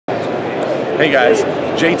Hey guys,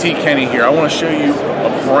 JT Kenney here. I want to show you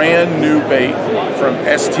a brand new bait from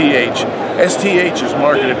STH. STH is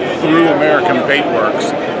marketed through American Bait Works,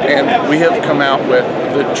 and we have come out with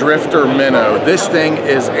the Drifter Minnow. This thing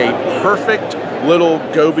is a perfect little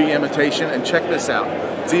goby imitation, and check this out.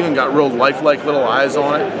 It's even got real lifelike little eyes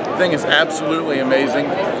on it. The thing is absolutely amazing.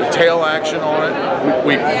 The tail action on it,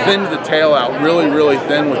 we thinned the tail out really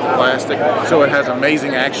thin with the plastic, so it has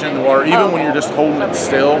amazing action in the water. Even when you're just holding it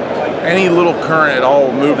still, any little current at all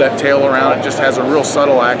will move that tail around. It just has a real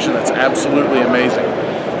subtle action that's absolutely amazing.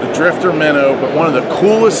 The Drifter Minnow, but one of the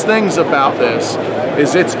coolest things about this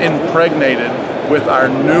is it's impregnated with our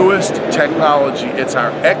newest technology. It's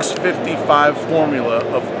our X55 formula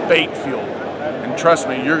of bait fuel. And trust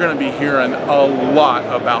me, you're going to be hearing a lot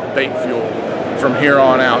about bait fuel from here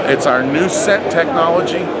on out. It's our new scent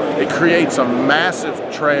technology. It creates a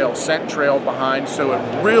massive trail, scent trail behind, so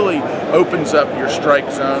it really opens up your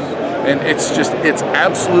strike zone. And it's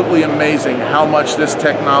absolutely amazing how much this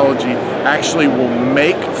technology actually will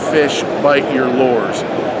make fish bite your lures.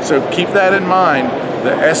 So keep that in mind.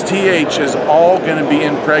 The STH is all going to be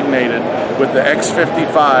impregnated with the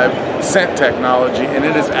X55 scent technology, and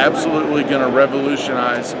it is absolutely going to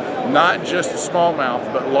revolutionize not just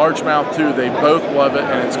smallmouth, but largemouth too. They both love it,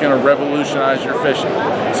 and it's going to revolutionize your fishing.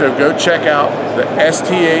 So go check out the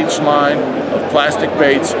STH line of plastic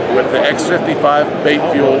baits with the X55 bait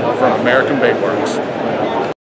fuel from American Bait Works.